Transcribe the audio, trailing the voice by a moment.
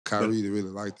Kyrie to really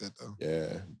like that, though.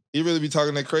 Yeah. He really be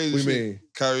talking that crazy What do you shit. mean?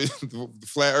 Kyrie, the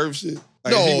flat earth shit?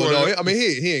 Like, No. I mean,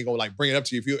 he ain't gonna like bring it up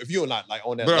to you if you're not like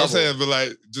on that but level. I'm saying, but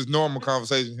like just normal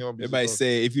conversation, he don't be. Everybody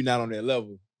say if you're not on that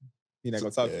level, he not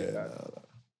gonna talk to you about it.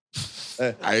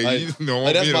 You don't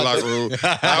want me in the locker room.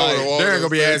 They're gonna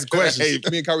be asking questions. Hey,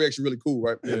 me and Kyrie actually really cool,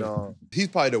 right? And he's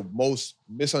probably the most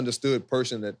misunderstood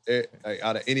person that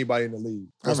out of anybody in the league.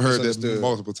 I've heard that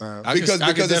multiple times. Because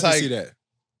it's like see that.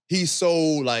 He's so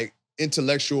like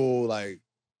intellectual, like,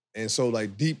 and so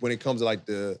like deep when it comes to like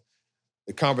the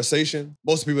conversation.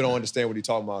 Most people don't understand what he's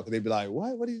talking about because they be like,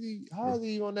 "What? What is he? How is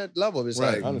he on that level?" It's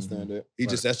Right, like I understand that.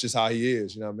 That's just how he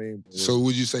is. You know what I mean? So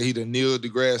would you say he the Neil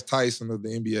deGrasse Tyson of the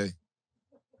NBA?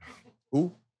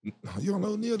 Who? You don't know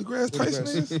who Neil deGrasse Tyson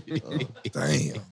is? Damn.